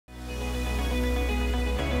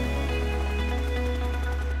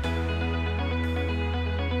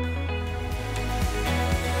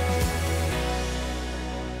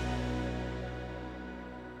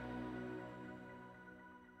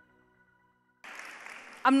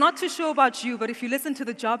I'm not too sure about you, but if you listen to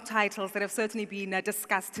the job titles that have certainly been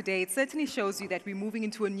discussed today, it certainly shows you that we're moving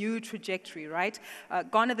into a new trajectory, right?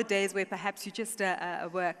 Gone are the days where perhaps you just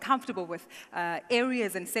were comfortable with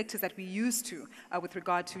areas and sectors that we used to with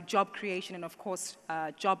regard to job creation and, of course,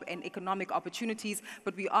 job and economic opportunities,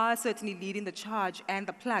 but we are certainly leading the charge and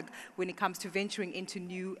the plug when it comes to venturing into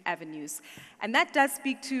new avenues. And that does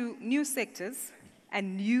speak to new sectors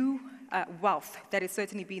and new wealth. That has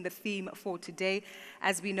certainly been the theme for today.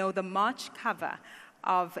 As we know, the March cover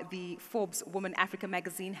of the Forbes Woman Africa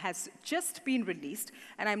magazine has just been released,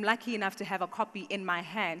 and I'm lucky enough to have a copy in my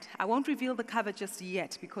hand. I won't reveal the cover just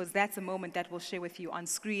yet because that's a moment that we'll share with you on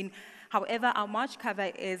screen. However, our March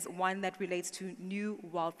cover is one that relates to new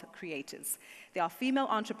wealth creators. There are female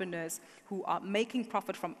entrepreneurs who are making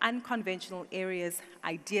profit from unconventional areas,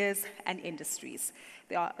 ideas, and industries.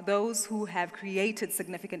 There are those who have created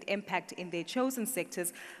significant impact in their chosen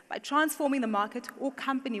sectors by transforming the market or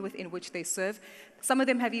company within which they serve. Some of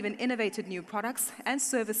them have even innovated new products and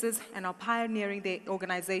services and are pioneering their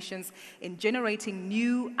organizations in generating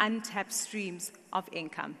new untapped streams of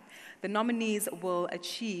income. The nominees will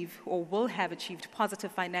achieve or will have achieved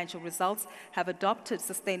positive financial results, have adopted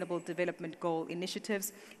sustainable development goal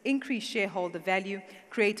initiatives, increased shareholder value,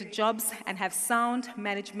 created jobs, and have sound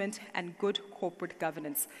management and good corporate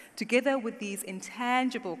governance. Together with these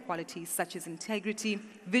intangible qualities such as integrity,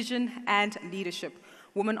 vision, and leadership,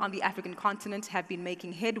 women on the African continent have been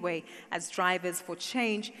making headway as drivers for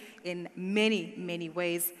change in many, many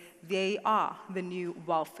ways. They are the new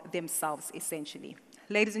wealth themselves, essentially.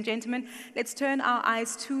 Ladies and gentlemen, let's turn our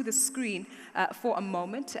eyes to the screen for a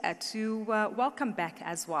moment to welcome back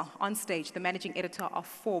as well on stage the managing editor of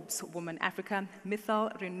Forbes Woman Africa,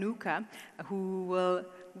 Mithal Renuka, who will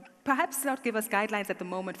perhaps not give us guidelines at the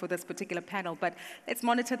moment for this particular panel, but let's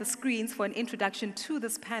monitor the screens for an introduction to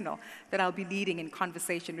this panel that I'll be leading in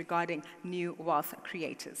conversation regarding new wealth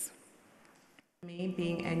creators. Me,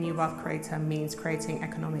 being a new wealth creator means creating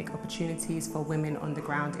economic opportunities for women on the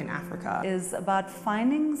ground in Africa. Is about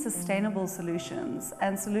finding sustainable solutions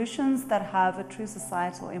and solutions that have a true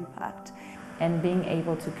societal impact. And being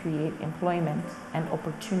able to create employment and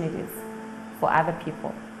opportunities for other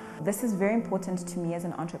people. This is very important to me as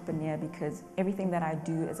an entrepreneur because everything that I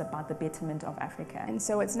do is about the betterment of Africa. And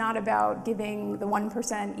so it's not about giving the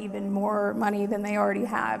 1% even more money than they already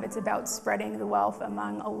have. It's about spreading the wealth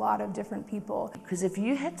among a lot of different people. Because if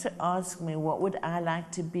you had to ask me what would I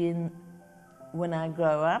like to be when I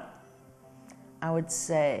grow up, I would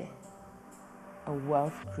say a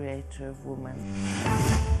wealth creator of women.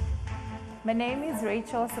 My name is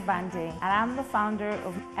Rachel Sabande, and I'm the founder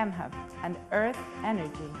of MHub and Earth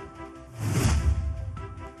Energy.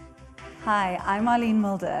 Hi, I'm Arlene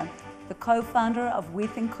Mulder, the co-founder of We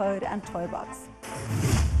Think Code and Toybox.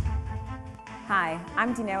 Hi,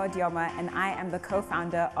 I'm Dineo Dioma, and I am the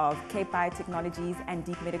co-founder of Cape Biotechnologies and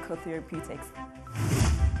Deep Medical Therapeutics.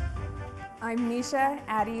 I'm Nisha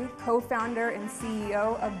Addy, co-founder and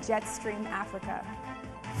CEO of Jetstream Africa.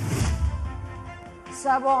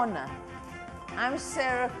 Sabona. I'm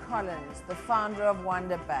Sarah Collins, the founder of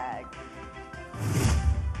Wonder Bag.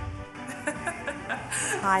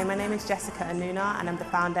 Hi, my name is Jessica Anuna and I'm the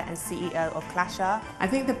founder and CEO of Clasher. I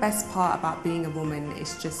think the best part about being a woman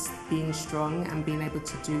is just being strong and being able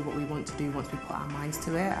to do what we want to do once we put our minds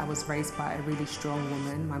to it. I was raised by a really strong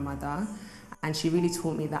woman, my mother, and she really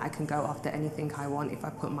taught me that I can go after anything I want if I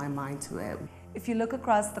put my mind to it. If you look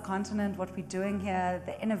across the continent, what we're doing here,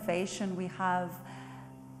 the innovation we have,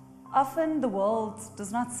 often the world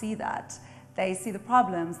does not see that. They see the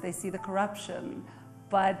problems, they see the corruption,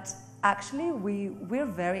 but actually we're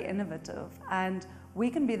very innovative and we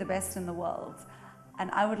can be the best in the world. And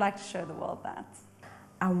I would like to show the world that.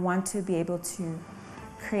 I want to be able to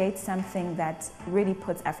create something that really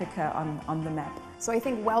puts Africa on the map. So I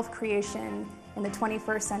think wealth creation in the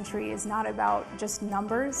 21st century is not about just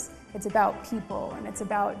numbers, it's about people and it's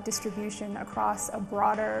about distribution across a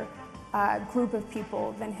broader group of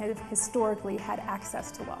people than have historically had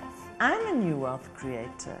access to wealth. I'm a new wealth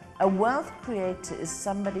creator. A wealth creator is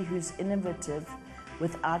somebody who's innovative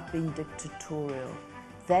without being dictatorial.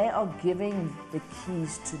 They are giving the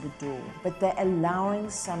keys to the door, but they're allowing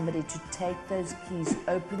somebody to take those keys,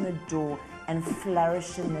 open the door, and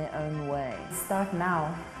flourish in their own way. Start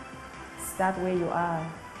now. Start where you are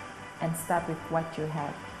and start with what you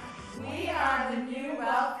have. We are the new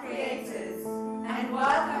wealth creators, and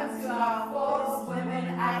welcome to our Forbes Women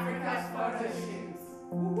Africa photo shoots.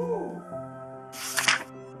 Woo-hoo.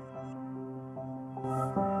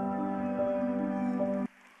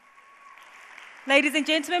 Ladies and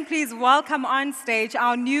gentlemen, please welcome on stage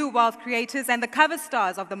our new wealth creators and the cover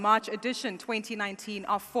stars of the March edition 2019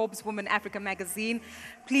 of Forbes Women Africa magazine.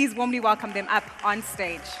 Please warmly welcome them up on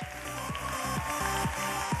stage.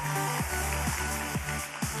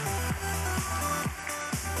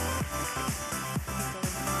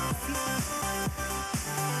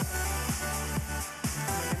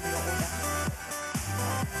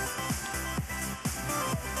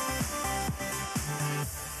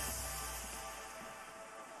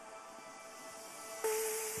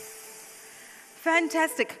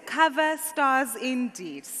 Fantastic. Cover stars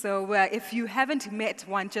indeed. So if you haven't met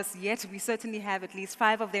one just yet, we certainly have at least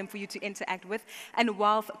 5 of them for you to interact with, and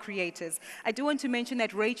wealth creators. I do want to mention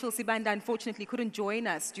that Rachel Sibanda unfortunately couldn't join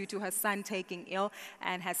us due to her son taking ill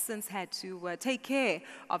and has since had to take care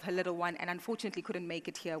of her little one and unfortunately couldn't make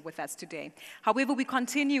it here with us today. However, we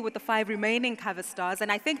continue with the 5 remaining cover stars,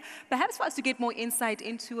 and I think perhaps for us to get more insight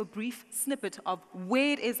into a brief snippet of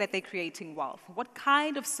where it is that they're creating wealth, what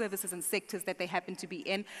kind of services and sectors that they happen to be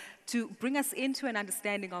in, to bring us into an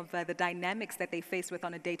understanding of the dynamics that they face with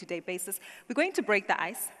on a day-to-day basis. We're going to break the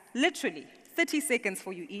ice, literally 30 seconds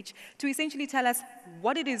for you each, to essentially tell us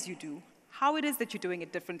what it is you do, how it is that you're doing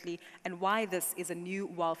it differently, and why this is a new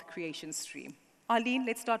wealth creation stream. Arlene,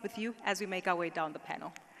 let's start with you as we make our way down the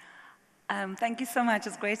panel. Thank you so much.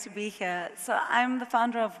 It's great to be here. So I'm the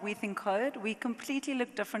founder of We Think Code. We completely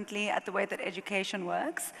look differently at the way that education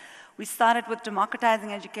works. We started with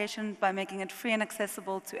democratizing education by making it free and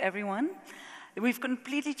accessible to everyone. We've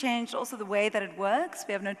completely changed also the way that it works.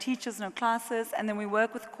 We have no teachers, no classes, and then we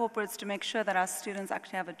work with corporates to make sure that our students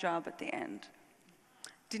actually have a job at the end.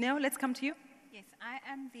 Dineo, let's come to you. Yes, I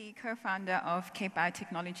am the co-founder of Cape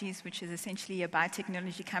Biotechnologies, which is essentially a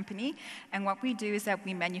biotechnology company. And what we do is that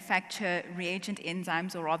we manufacture reagent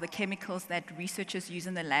enzymes, or rather chemicals that researchers use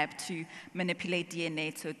in the lab to manipulate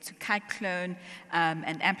DNA, so to cut, clone,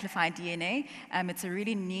 and amplify DNA. It's a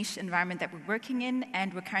really niche environment that we're working in,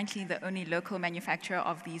 and we're currently the only local manufacturer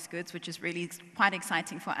of these goods, which is really quite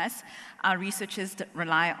exciting for us. Our researchers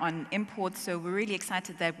rely on imports, so we're really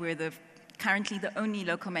excited that we're currently the only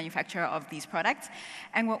local manufacturer of these products.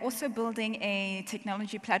 And we're also building a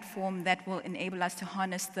technology platform that will enable us to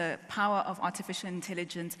harness the power of artificial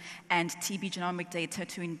intelligence and TB genomic data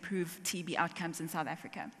to improve TB outcomes in South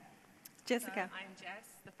Africa. Jessica. I'm Jess,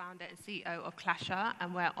 the founder and CEO of Clasher,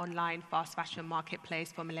 and we're an online fast fashion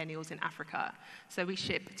marketplace for millennials in Africa. So we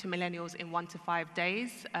ship to millennials in 1 to 5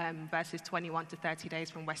 days versus 21 to 30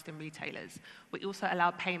 days from Western retailers. We also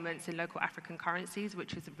allow payments in local African currencies,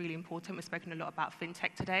 which is really important. We've spoken a lot about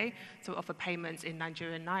fintech today. So we offer payments in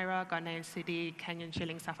Nigerian naira, Ghanaian cedi, Kenyan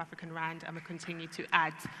shilling, South African rand, and we continue to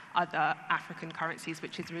add other African currencies,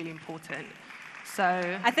 which is really important. So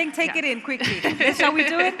I think take it in quickly. Shall we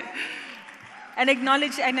do it? And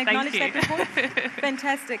acknowledge that report?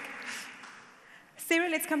 Fantastic. Sarah,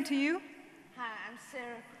 let's come to you. Hi, I'm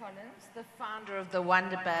Sarah Collins, the founder of the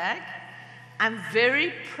Wonder Bag. I'm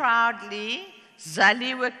very proudly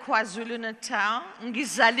Zaliwe KwaZulu-Natal,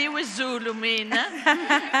 ngizaliwe Zulu mina.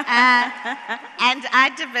 And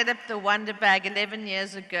I developed the Wonder Bag 11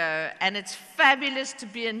 years ago, and it's fabulous to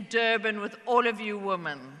be in Durban with all of you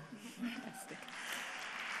women.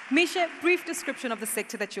 Misha, brief description of the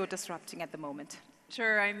sector that you're disrupting at the moment.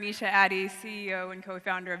 Sure, I'm Misha Addy, CEO and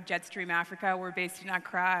co-founder of Jetstream Africa. We're based in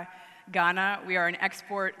Accra, Ghana. We are an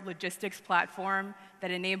export logistics platform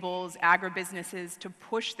that enables agribusinesses to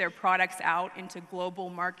push their products out into global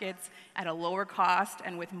markets at a lower cost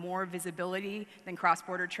and with more visibility than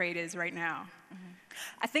cross-border trade is right now.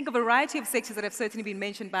 I think a variety of sectors that have certainly been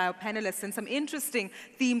mentioned by our panelists, and some interesting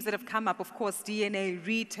themes that have come up, of course, DNA,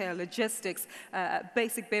 retail, logistics,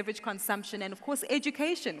 basic beverage consumption, and of course,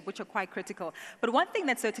 education, which are quite critical. But one thing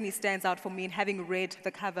that certainly stands out for me in having read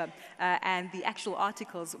the cover and the actual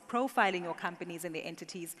articles profiling your companies and their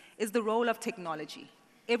entities is the role of technology.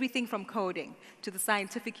 Everything from coding to the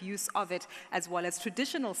scientific use of it, as well as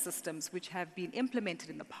traditional systems which have been implemented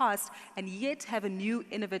in the past and yet have a new,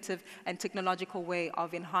 innovative and technological way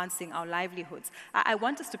of enhancing our livelihoods. I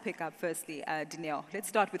want us to pick up firstly, Dineo. Let's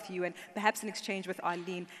start with you, and perhaps in exchange with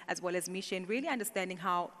Arlene as well as Misha, and really understanding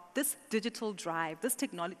how this digital drive, this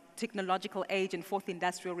technological age and fourth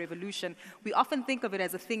industrial revolution, we often think of it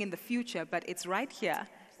as a thing in the future, but it's right here.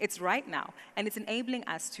 It's right now, and it's enabling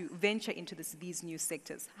us to venture into these new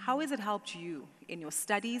sectors. How has it helped you in your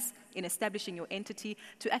studies, in establishing your entity,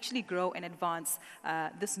 to actually grow and advance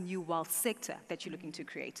this new wealth sector that you're looking to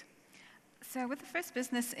create? So with the first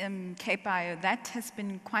business in Cape Bio, that has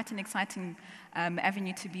been quite an exciting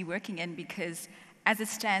avenue to be working in, because as it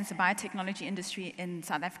stands, the biotechnology industry in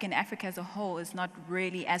South Africa and Africa as a whole is not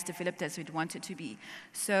really as developed as we'd want it to be.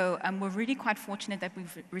 So we're really quite fortunate that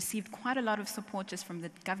we've received quite a lot of support just from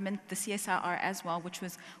the government, the CSIR as well, which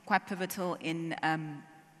was quite pivotal in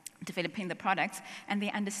developing the products, and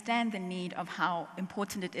they understand the need of how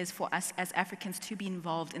important it is for us as Africans to be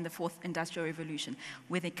involved in the fourth industrial revolution.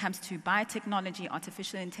 When it comes to biotechnology,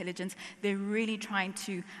 artificial intelligence, they're really trying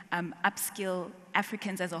to upskill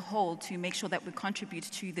Africans as a whole to make sure that we contribute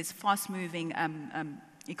to this fast-moving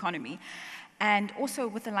economy. And also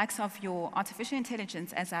with the likes of your artificial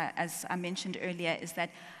intelligence, as I mentioned earlier, is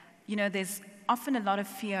that there's often a lot of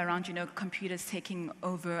fear around, computers taking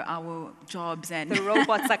over our jobs and the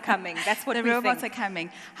robots are coming. That's what the robots are coming.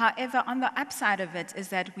 However, on the upside of it is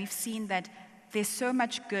that we've seen that there's so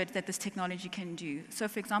much good that this technology can do. So,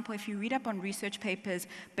 for example, if you read up on research papers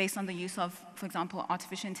based on the use of, for example,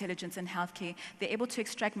 artificial intelligence in healthcare, they're able to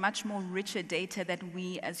extract much more richer data that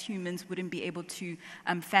we as humans wouldn't be able to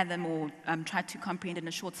fathom or try to comprehend in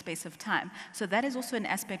a short space of time. So that is also an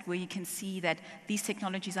aspect where you can see that these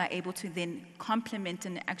technologies are able to then complement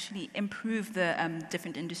and actually improve the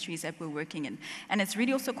different industries that we're working in. And it's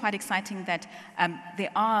really also quite exciting that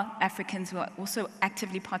there are Africans who are also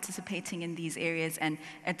actively participating in these areas, and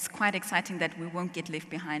it's quite exciting that we won't get left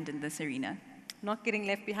behind in this arena. Not getting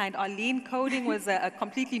left behind. Arlene, coding was a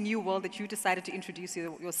completely new world that you decided to introduce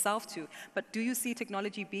yourself to. But do you see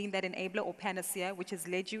technology being that enabler or panacea which has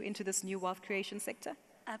led you into this new wealth creation sector?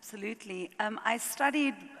 Absolutely. I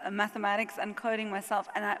studied mathematics and coding myself,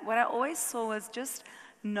 and what I always saw was just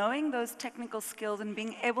knowing those technical skills and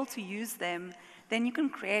being able to use them, then you can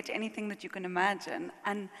create anything that you can imagine.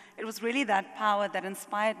 And it was really that power that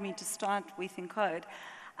inspired me to start We Think Code.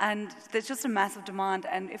 And there's just a massive demand.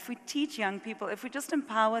 And if we teach young people, if we just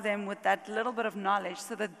empower them with that little bit of knowledge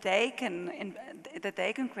so that they can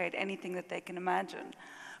create anything that they can imagine.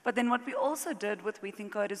 But then what we also did with We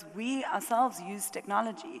Think Code is we ourselves use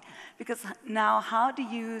technology, because now how do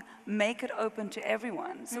you make it open to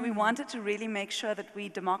everyone? So we wanted to really make sure that we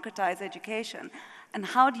democratize education. And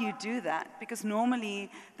how do you do that? Because normally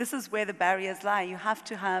this is where the barriers lie. You have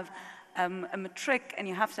to have a matric and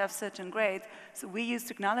you have to have certain grades. So we use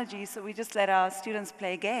technology, so we just let our students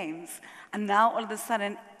play games. And now all of a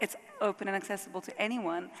sudden it's open and accessible to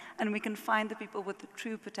anyone, and we can find the people with the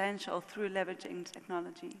true potential through leveraging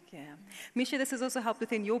technology. Yeah. Misha, this has also helped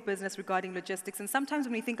within your business regarding logistics, and sometimes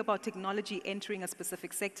when we think about technology entering a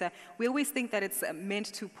specific sector, we always think that it's meant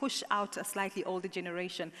to push out a slightly older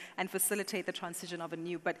generation and facilitate the transition of a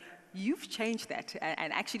new, but you've changed that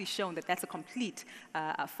and actually shown that that's a complete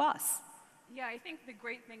farce. Yeah, I think the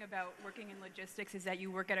great thing about working in logistics is that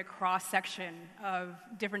you work at a cross-section of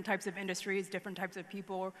different types of industries, different types of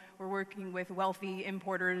people. We're working with wealthy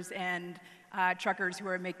importers and truckers who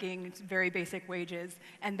are making very basic wages,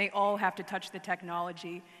 and they all have to touch the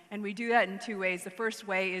technology. And we do that in two ways. The first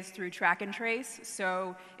way is through track and trace.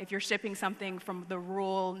 So if you're shipping something from the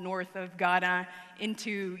rural north of Ghana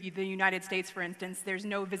into the United States, for instance, there's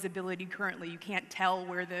no visibility currently. You can't tell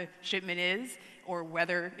where the shipment is or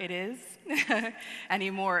whether it is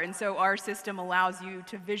anymore. And so our system allows you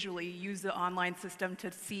to visually use the online system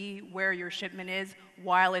to see where your shipment is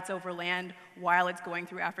while it's overland, while it's going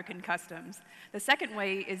through African customs. The second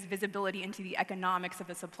way is visibility into the economics of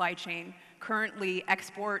the supply chain. Currently,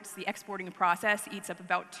 the exporting process eats up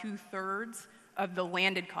about 2/3 of the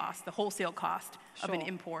landed cost, the wholesale cost of an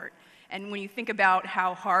import. And when you think about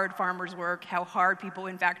how hard farmers work, how hard people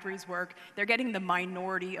in factories work, they're getting the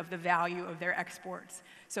minority of the value of their exports.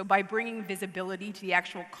 So by bringing visibility to the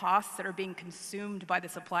actual costs that are being consumed by the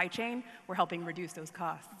supply chain, we're helping reduce those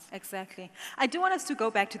costs. Exactly. I do want us to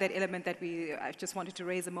go back to that element that I just wanted to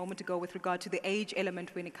raise a moment ago with regard to the age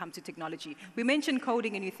element when it comes to technology. We mentioned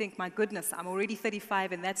coding and you think, my goodness, I'm already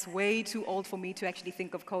 35 and that's way too old for me to actually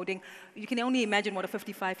think of coding. You can only imagine what a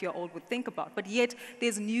 55-year-old would think about. But yet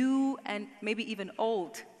there's new and maybe even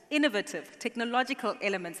old, innovative, technological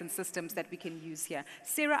elements and systems that we can use here.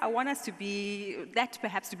 Sarah, I want us to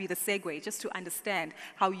perhaps to be the segue, just to understand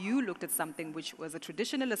how you looked at something which was a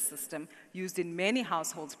traditionalist system used in many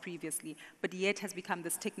households previously, but yet has become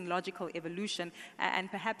this technological evolution. And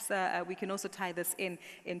perhaps we can also tie this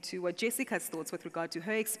into Jessica's thoughts with regard to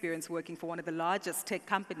her experience working for one of the largest tech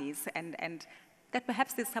companies, and that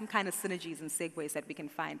perhaps there's some kind of synergies and segues that we can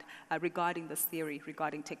find regarding this theory,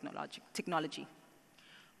 regarding technology.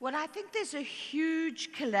 Well, I think there's a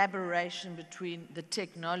huge collaboration between the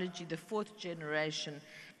technology, the fourth generation,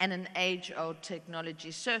 and an age-old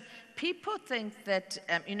technology. So people think that,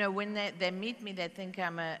 when they meet me, they think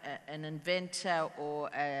I'm an inventor or,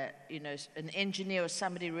 an engineer or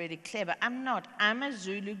somebody really clever. I'm not. I'm a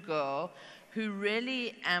Zulu girl who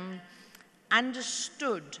really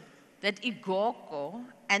understood that Igoko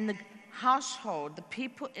and the household, the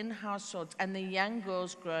people in households and the young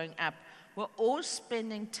girls growing up were all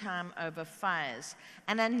spending time over fires.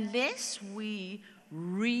 And unless we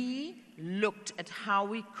re-looked at how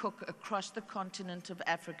we cook across the continent of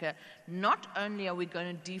Africa, not only are we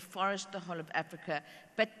going to deforest the whole of Africa,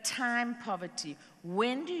 but time poverty.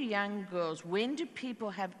 When do young girls, when do people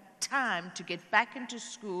have time to get back into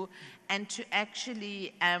school and to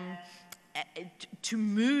actually to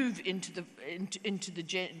move into the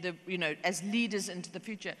as leaders into the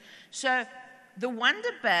future? So the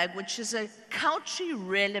Wonder Bag, which is a culturally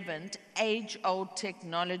relevant, age-old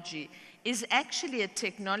technology, is actually a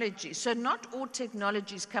technology. So not all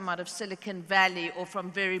technologies come out of Silicon Valley or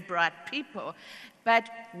from very bright people, but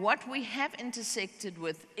what we have intersected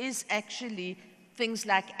with is actually things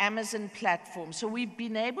like Amazon platforms. So we've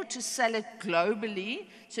been able to sell it globally,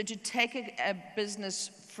 so to take a business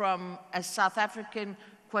from a South African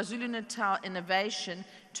KwaZulu-Natal innovation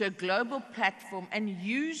to a global platform and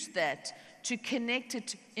use that to connect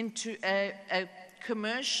it into a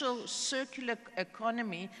commercial circular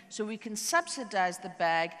economy so we can subsidize the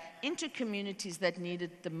bag into communities that need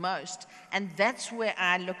it the most. And that's where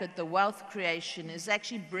I look at the wealth creation, is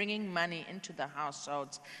actually bringing money into the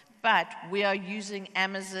households. But we are using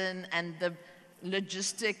Amazon and the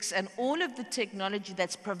logistics and all of the technology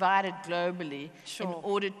that's provided globally in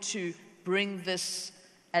order to bring this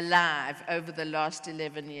alive over the last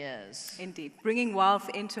 11 years. Indeed. Bringing wealth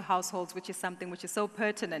into households, which is something which is so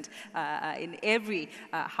pertinent in every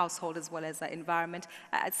household as well as environment.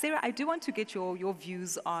 Sarah, I do want to get your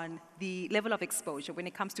views on the level of exposure when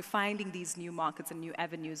it comes to finding these new markets and new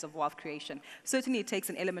avenues of wealth creation. Certainly it takes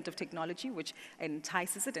an element of technology which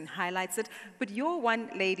entices it and highlights it, but you're one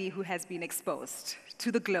lady who has been exposed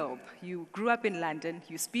to the globe. You grew up in London,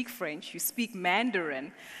 you speak French, you speak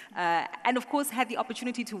Mandarin, and of course had the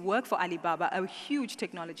opportunity to work for Alibaba, a huge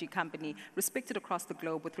technology company respected across the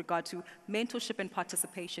globe with regard to mentorship and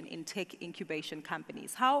participation in tech incubation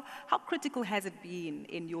companies. How critical has it been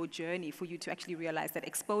in your journey for you to actually realize that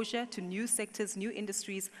exposure to new sectors, new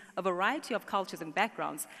industries, a variety of cultures and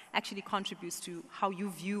backgrounds actually contributes to how you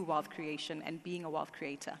view wealth creation and being a wealth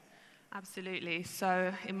creator? Absolutely.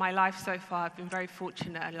 So in my life so far, I've been very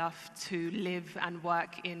fortunate enough to live and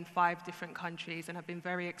work in 5 different countries, and I've been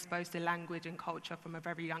very exposed to language and culture from a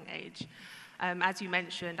very young age. As you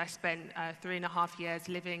mentioned, I spent 3.5 years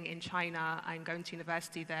living in China and going to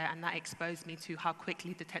university there, and that exposed me to how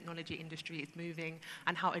quickly the technology industry is moving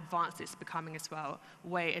and how advanced it's becoming as well,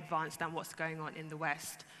 way advanced than what's going on in the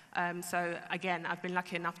West. So again, I've been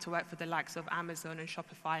lucky enough to work for the likes of Amazon and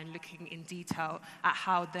Shopify and looking in detail at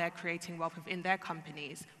how they're creating wealth within their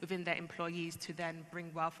companies, within their employees, to then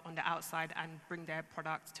bring wealth on the outside and bring their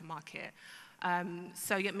products to market.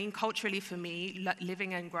 So I mean, culturally for me,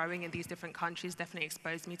 living and growing in these different countries definitely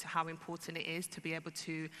exposed me to how important it is to be able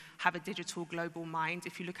to have a digital global mind.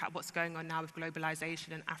 If you look at what's going on now with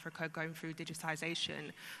globalization and Africa going through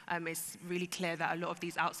digitization, it's really clear that a lot of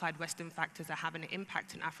these outside Western factors are having an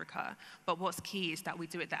impact in Africa. But what's key is that we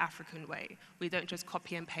do it the African way. We don't just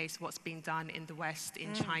copy and paste what's being done in the West,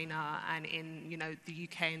 in China, and in the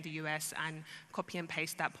UK and the US, and copy and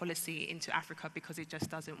paste that policy into Africa, because it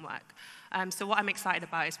just doesn't work. So what I'm excited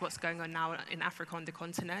about is what's going on now in Africa on the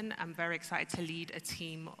continent. I'm very excited to lead a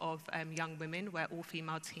team of young women. We're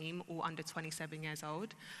all-female team, all under 27 years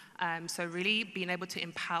old. So really being able to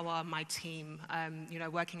empower my team,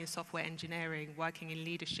 working in software engineering, working in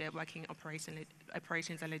leadership, working in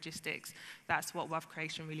operations and logistics. That's what wealth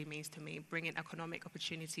creation really means to me, bringing economic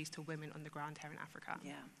opportunities to women on the ground here in Africa.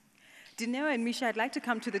 Yeah. Dineo and Misha, I'd like to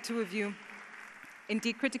come to the two of you.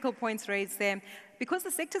 Indeed, critical points raised there. Because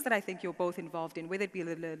the sectors that I think you're both involved in, whether it be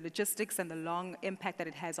the logistics and the long impact that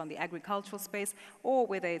it has on the agricultural space, or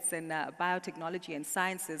whether it's in biotechnology and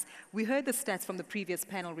sciences, we heard the stats from the previous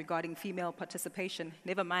panel regarding female participation,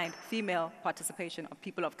 never mind female participation of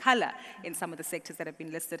people of color in some of the sectors that have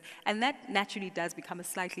been listed. And that naturally does become a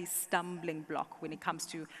slightly stumbling block when it comes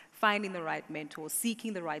to finding the right mentor,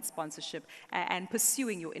 seeking the right sponsorship, and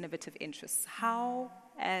pursuing your innovative interests. How,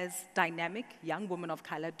 as dynamic young women of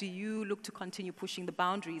color, do you look to continue pushing the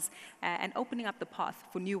boundaries and opening up the path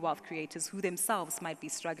for new wealth creators who themselves might be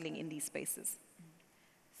struggling in these spaces?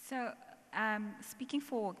 So Speaking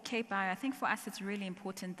for Cape, I think for us it's really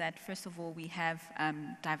important that, first of all, we have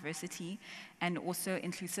diversity and also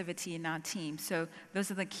inclusivity in our team. So those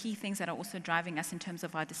are the key things that are also driving us in terms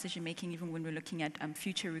of our decision-making, even when we're looking at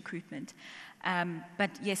future recruitment.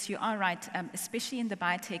 But yes, you are right, especially in the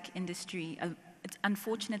biotech industry. It's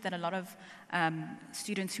unfortunate that a lot of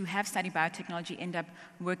students who have studied biotechnology end up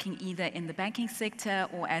working either in the banking sector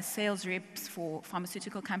or as sales reps for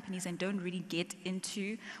pharmaceutical companies and don't really get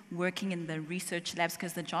into working in the research labs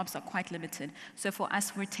because the jobs are quite limited. So for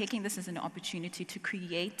us, we're taking this as an opportunity to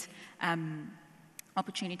create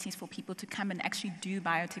opportunities for people to come and actually do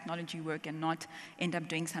biotechnology work and not end up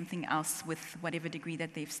doing something else with whatever degree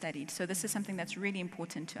that they've studied. So this is something that's really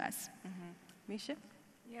important to us. Misha?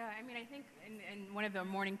 Yeah, I mean, I think in one of the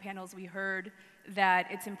morning panels we heard that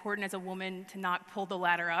it's important as a woman to not pull the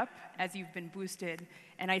ladder up as you've been boosted.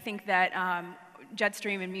 And I think that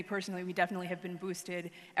Jetstream and me personally, we definitely have been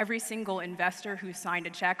boosted. Every single investor who signed a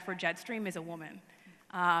check for Jetstream is a woman.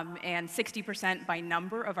 And 60% by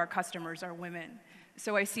number of our customers are women.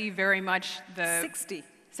 So I see very much the...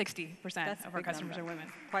 60% of our customers are women.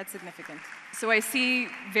 Quite significant. So I see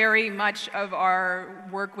very much of our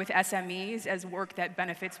work with SMEs as work that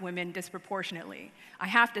benefits women disproportionately. I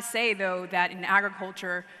have to say, though, that in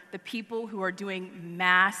agriculture, the people who are doing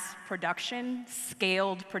mass production,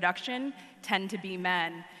 scaled production, tend to be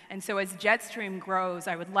men. And so as Jetstream grows,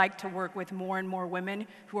 I would like to work with more and more women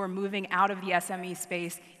who are moving out of the SME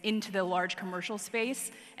space into the large commercial space,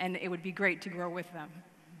 and it would be great to grow with them.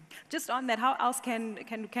 Just on that, how else can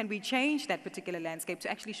we change that particular landscape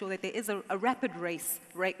to actually show that there is a rapid pace,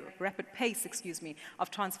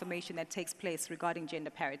 of transformation that takes place regarding gender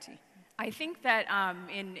parity? I think that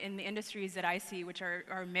in the industries that I see, which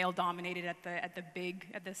are male-dominated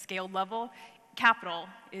at the scaled level, capital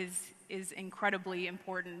is incredibly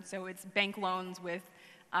important. So it's bank loans with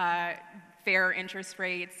fair interest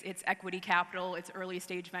rates, it's equity capital, it's early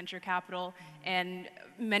stage venture capital, and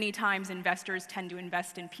many times investors tend to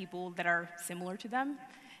invest in people that are similar to them.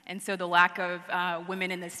 And so the lack of women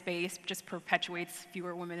in this space just perpetuates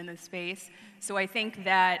fewer women in this space. So I think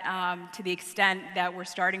that to the extent that we're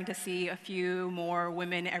starting to see a few more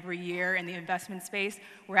women every year in the investment space,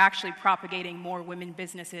 we're actually propagating more women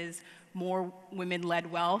businesses, more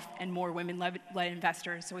women-led wealth, and more women-led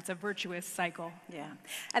investors. So it's a virtuous cycle. Yeah.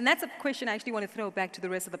 And that's a question I actually want to throw back to the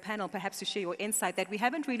rest of the panel, perhaps to share your insight, that we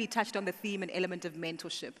haven't really touched on the theme and element of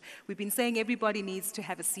mentorship. We've been saying everybody needs to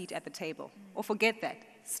have a seat at the table. Or forget that.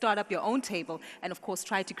 Start up your own table and, of course,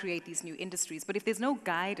 try to create these new industries. But if there's no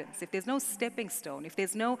guidance, if there's no stepping stone, if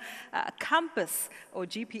there's no compass or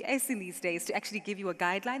GPS in these days to actually give you a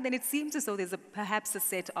guideline, then it seems as though there's perhaps a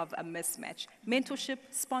set of a mismatch. Mentorship,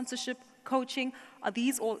 sponsorship, coaching, are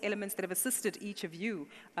these all elements that have assisted each of you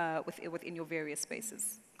within your various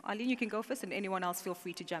spaces? Arlene, you can go first, and anyone else feel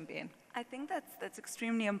free to jump in. I think that's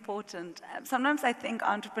extremely important. Sometimes I think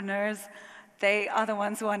entrepreneurs, they are the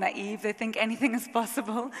ones who are naive. They think anything is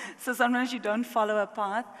possible. So sometimes you don't follow a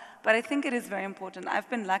path. But I think it is very important. I've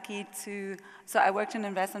been lucky so I worked in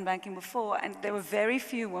investment banking before, and there were very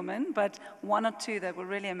few women, but one or two that were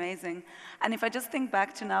really amazing. And if I just think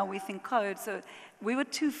back to now, we think code. So we were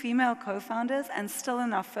 2 female co-founders, and still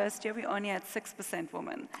in our first year, we only had 6%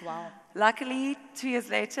 women. Wow. Luckily, 2 years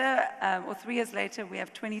later, or 3 years later, we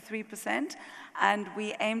have 23%, and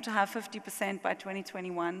we aim to have 50% by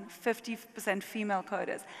 2021, 50% female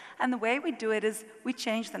coders. And the way we do it is we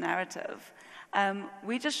change the narrative.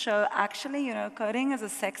 We just show, actually, coding is a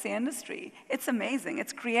sexy industry. It's amazing,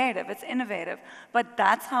 it's creative, it's innovative, but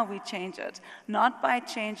that's how we change it. Not by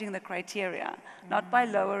changing the criteria, not by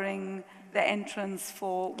lowering the entrance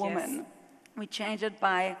for women. Yes. We change it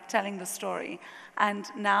by telling the story. And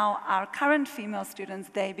now our current female students,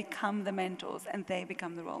 they become the mentors and they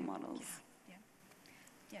become the role models.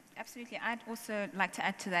 Yeah, absolutely. I'd also like to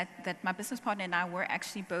add to that my business partner and I were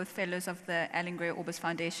actually both fellows of the Alan Gray Orbis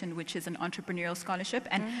Foundation, which is an entrepreneurial scholarship.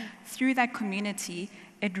 And through that community,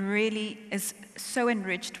 it really is so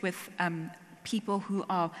enriched with people who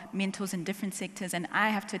are mentors in different sectors. And I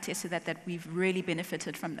have to attest to that we've really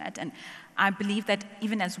benefited from that. And I believe that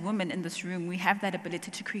even as women in this room, we have that ability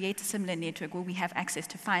to create a similar network where we have access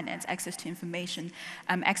to finance, access to information,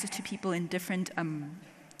 access to people in different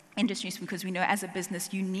industries, because we know as a business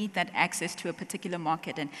you need that access to a particular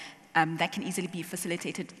market, and that can easily be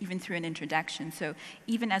facilitated even through an introduction. So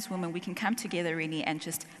even as women, we can come together really and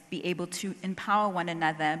just be able to empower one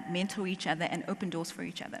another, mentor each other, and open doors for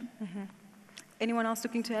each other. Mm-hmm. Anyone else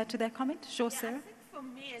looking to add to that comment? Sure, Sarah? I think for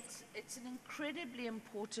me it's an incredibly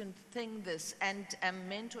important thing, this, and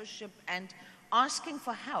mentorship and asking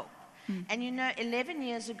for help. And you know, 11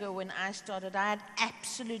 years ago when I started, I had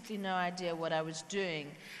absolutely no idea what I was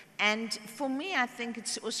doing. And for me, I think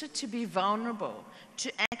it's also to be vulnerable,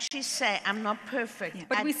 to actually say, I'm not perfect.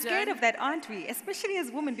 But we're scared of that, aren't we? Especially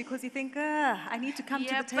as women, because you think, I need to come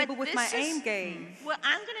to the table with my aim game. Well,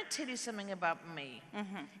 I'm going to tell you something about me.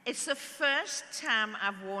 It's the first time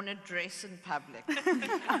I've worn a dress in public.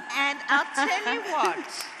 And I'll tell you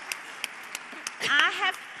what, I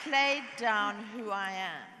have played down who I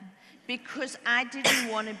am. Because I didn't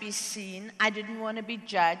want to be seen, I didn't want to be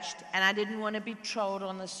judged, and I didn't want to be trolled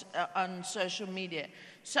on social media.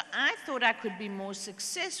 So I thought I could be more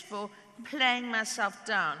successful playing myself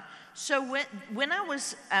down. So when I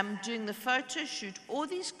was doing the photo shoot, all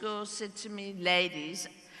these girls said to me, ladies,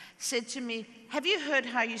 said to me, have you heard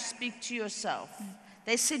how you speak to yourself?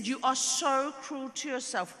 They said, you are so cruel to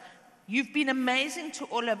yourself. You've been amazing to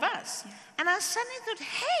all of us. And I suddenly thought,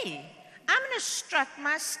 hey, I'm going to strut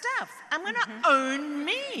my stuff. I'm going to own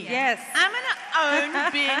me. Yes. I'm going to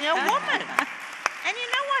own being a woman. And you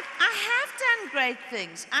know what? I have done great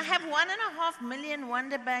things. I have 1.5 million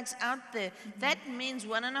Wonder Bags out there. That means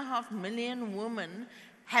 1.5 million women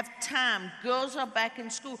have time. Girls are back in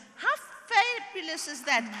school. How fabulous is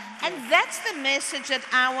that? And that's the message that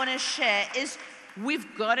I want to share is we've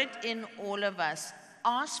got it in all of us.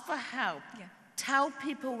 Ask for help. Yeah. Tell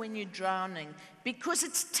people when you're drowning, because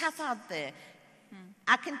it's tough out there.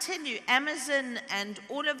 I can tell you, Amazon and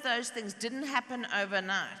all of those things didn't happen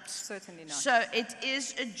overnight. Certainly not. So it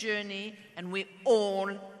is a journey, and we're all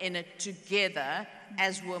in it together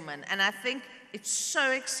as women. And I think it's so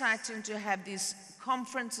exciting to have these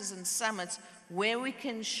conferences and summits where we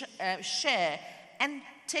can share. And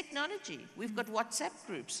technology. We've got WhatsApp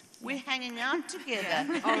groups. We're hanging out together.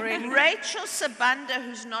 Already. Rachel Sabanda,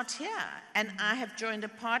 who's not here, and I have joined a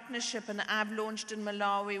partnership, and I've launched in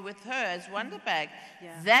Malawi with her as Wonderbag.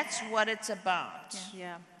 Yeah. That's what it's about.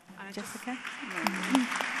 Yeah. Jessica?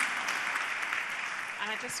 And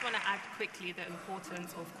I just want to add quickly the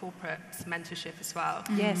importance of corporate mentorship as well.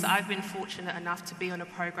 Yes. So I've been fortunate enough to be on a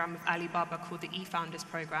program with Alibaba called the eFounders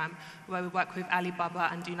Program, where we work with Alibaba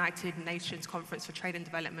and the United Nations Conference for Trade and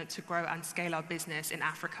Development to grow and scale our business in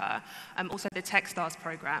Africa. Also the TechStars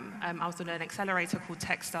program. I was on an accelerator called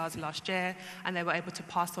TechStars last year, and they were able to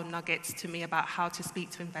pass on nuggets to me about how to speak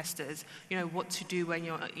to investors, what to do when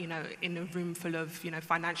you're, in a room full of,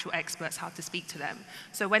 financial experts, how to speak to them.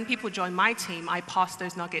 So when people join my team, I pass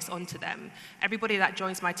those nuggets on to them. Everybody that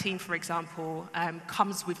joins my team, for example,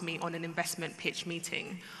 comes with me on an investment pitch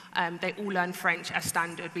meeting. They all learn French as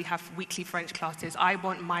standard. We have weekly French classes. I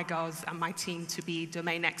want my girls and my team to be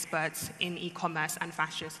domain experts in e-commerce and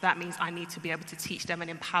fashion. So that means I need to be able to teach them and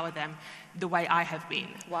empower them the way I have been.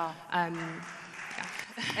 Wow.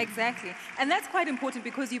 Exactly. And that's quite important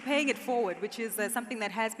because you're paying it forward, which is something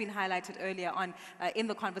that has been highlighted earlier on in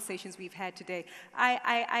the conversations we've had today.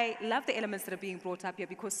 I love the elements that are being brought up here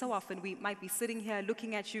because so often we might be sitting here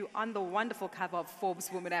looking at you on the wonderful cover of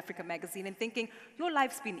Forbes Women Africa magazine and thinking, your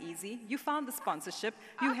life's been easy, you found the sponsorship,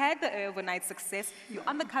 you had the overnight success, you're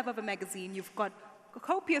on the cover of a magazine, you've got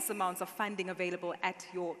copious amounts of funding available at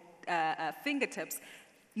your fingertips.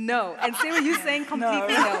 No. And Sarah, you're saying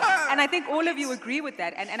completely no. And I think all of you agree with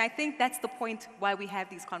that. And I think that's the point why we have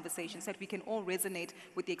these conversations, that we can all resonate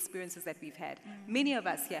with the experiences that we've had. Many of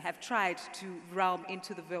us here have tried to realm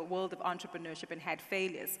into the world of entrepreneurship and had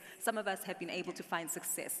failures. Some of us have been able to find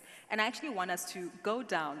success. And I actually want us to go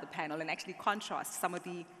down the panel and actually contrast some of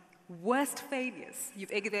the worst failures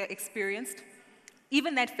you've ever experienced.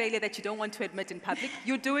 Even that failure that you don't want to admit in public,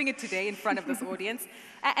 you're doing it today in front of this audience.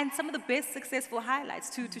 And some of the best successful highlights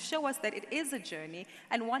to show us that it is a journey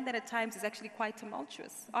and one that at times is actually quite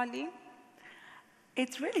tumultuous. Arlene?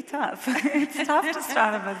 It's really tough. It's tough to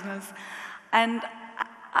start a business. And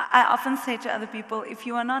I often say to other people, if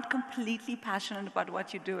you are not completely passionate about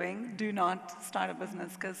what you're doing, do not start a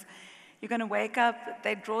business, because you're going to wake up,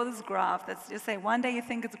 they draw this graph that's just say, one day you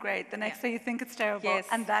think it's great, the next day you think it's terrible, yes.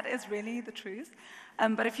 And that is really the truth.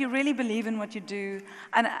 But if you really believe in what you do,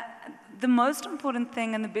 and the most important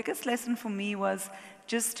thing and the biggest lesson for me was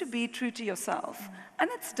just to be true to yourself. And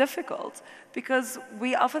it's difficult, because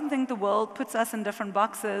we often think the world puts us in different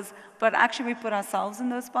boxes, but actually we put ourselves in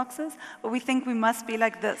those boxes, but we think we must be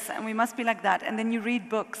like this, and we must be like that, and then you read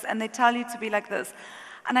books, and they tell you to be like this.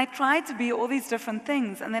 And I tried to be all these different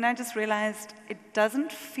things, and then I just realized it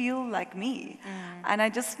doesn't feel like me. And I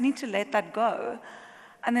just need to let that go.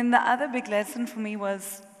 And then the other big lesson for me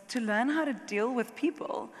was to learn how to deal with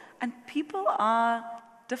people. And people are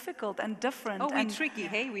difficult and different. Oh, we're tricky,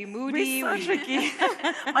 hey? We're moody. We're so tricky,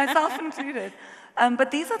 myself included.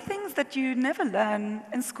 But these are things that you never learn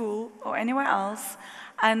in school or anywhere else.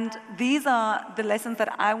 And these are the lessons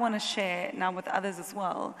that I want to share now with others as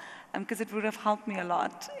well, because it would have helped me a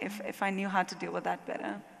lot if I knew how to deal with that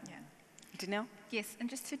better. Yeah. Janelle? Yes, and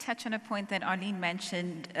just to touch on a point that Arlene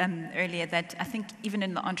mentioned earlier, that I think even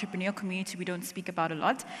in the entrepreneurial community we don't speak about a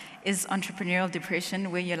lot, is entrepreneurial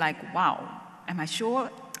depression, where you're like, wow, am I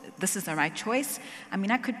sure this is the right choice? I mean,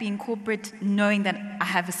 I could be in corporate knowing that I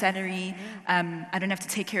have a salary, I don't have to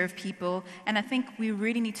take care of people, and I think we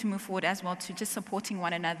really need to move forward as well to just supporting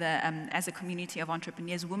one another as a community of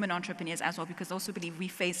entrepreneurs, women entrepreneurs as well, because I also believe we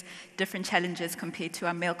face different challenges compared to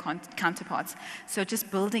our male counterparts. So just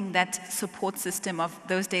building that support system of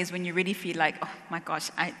those days when you really feel like, oh my gosh,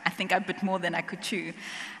 I think I bit more than I could chew.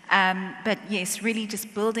 But yes, really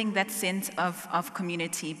just building that sense of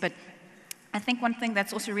community. But I think one thing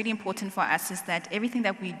that's also really important for us is that everything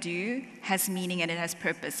that we do has meaning and it has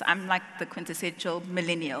purpose. I'm like the quintessential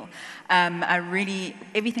millennial.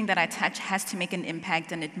 Everything that I touch has to make an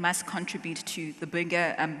impact and it must contribute to the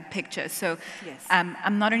bigger picture. So Yes.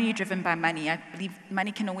 I'm not only driven by money. I believe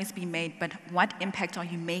money can always be made, but what impact are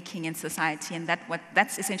you making in society? And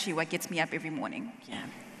that's essentially what gets me up every morning. Yeah.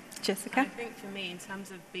 Jessica? I think for me, in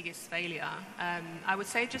terms of biggest failure, I would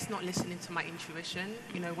say just not listening to my intuition.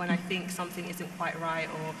 You know, when I think something isn't quite right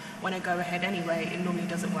or when I go ahead anyway, it normally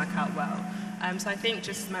doesn't work out well. So I think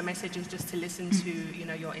just my message is just to listen to, you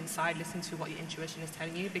know, your inside, listen to what your intuition is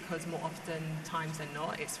telling you, because more often times than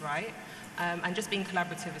not, it's right. And just being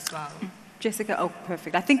collaborative as well. Jessica, oh,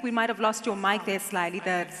 perfect. I think we might have lost your mic there slightly.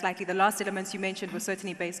 The last elements you mentioned were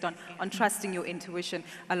certainly based on trusting your intuition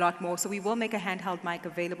a lot more. So we will make a handheld mic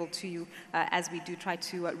available to you as we do try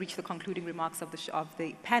to reach the concluding remarks of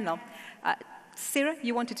the panel. Sarah,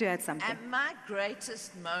 you wanted to add something? And my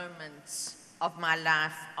greatest moments of my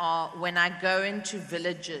life are when I go into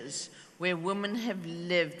villages where women have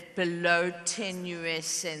lived below 10 US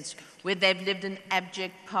cents, where they've lived in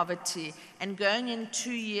abject poverty, and going in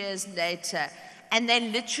 2 years later, and they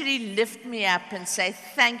literally lift me up and say,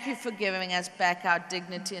 thank you for giving us back our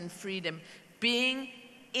dignity and freedom. Being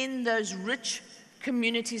in those rich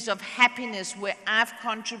communities of happiness where I've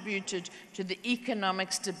contributed to the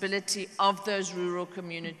economic stability of those rural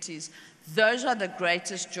communities, those are the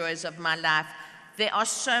greatest joys of my life. There are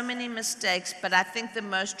so many mistakes, but I think the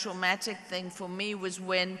most traumatic thing for me was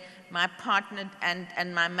when my partner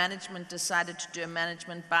and my management decided to do a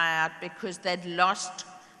management buyout because they'd lost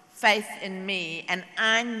faith in me, and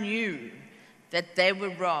I knew that they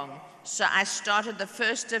were wrong. So I started the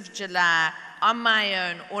 1st of July on my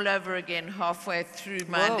own all over again halfway through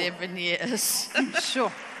my 11 years.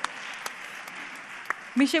 Sure.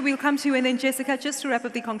 Misha, we'll come to you, and then Jessica, just to wrap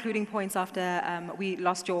up the concluding points after we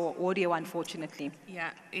lost your audio, unfortunately. Yeah,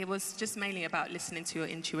 it was just mainly about listening to your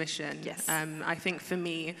intuition. Yes. I think for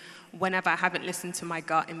me, whenever I haven't listened to my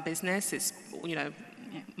gut in business, it's, you know,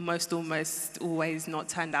 almost always not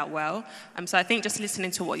turned out well. So I think just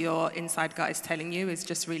listening to what your inside gut is telling you is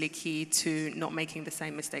just really key to not making the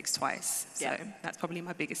same mistakes twice. So that's probably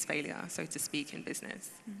my biggest failure, so to speak, in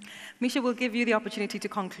business. Misha, we'll give you the opportunity to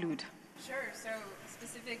conclude. Sure. So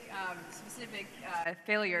specific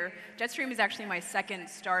failure. Jetstream is actually my second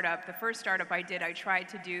startup. The first startup I did, I tried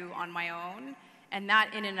to do on my own, and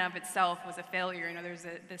that in and of itself was a failure. You know, there's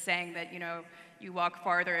the saying that, you know, you walk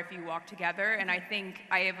farther if you walk together, and I think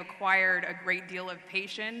I have acquired a great deal of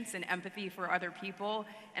patience and empathy for other people,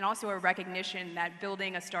 and also a recognition that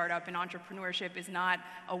building a startup and entrepreneurship is not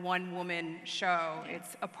a one-woman show.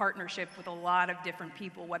 It's a partnership with a lot of different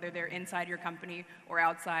people, whether they're inside your company or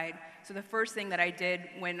outside. So the first thing that I did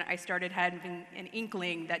when I started having an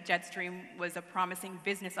inkling that Jetstream was a promising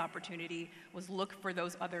business opportunity was look for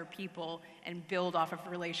those other people and build off of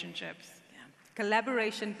relationships.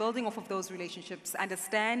 Collaboration, building off of those relationships,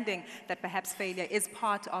 understanding that perhaps failure is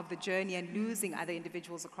part of the journey and losing other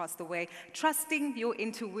individuals across the way, trusting your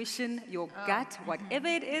intuition, your gut, whatever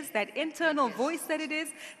it is, that internal voice that it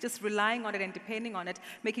is, just relying on it and depending on it,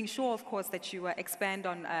 making sure, of course, that you expand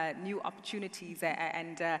on new opportunities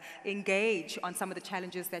and engage on some of the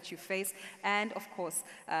challenges that you face, and, of course,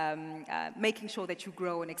 making sure that you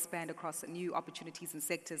grow and expand across new opportunities and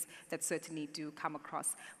sectors that certainly do come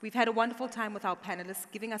across. We've had a wonderful time with our panelists,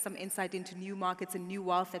 giving us some insight into new markets and new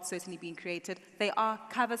wealth that's certainly being created. They are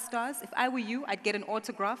cover stars. If I were you, I'd get an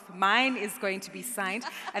autograph. Mine is going to be signed.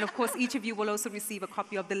 And of course, each of you will also receive a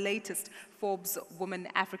copy of the latest Forbes Women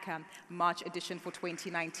Africa March edition for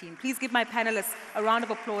 2019. Please give my panelists a round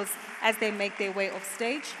of applause as they make their way off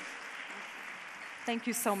stage. Thank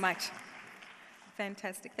you so much.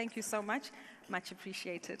 Fantastic. Thank you so much. Much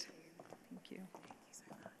appreciated. Thank you.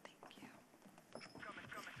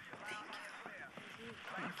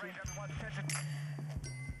 you.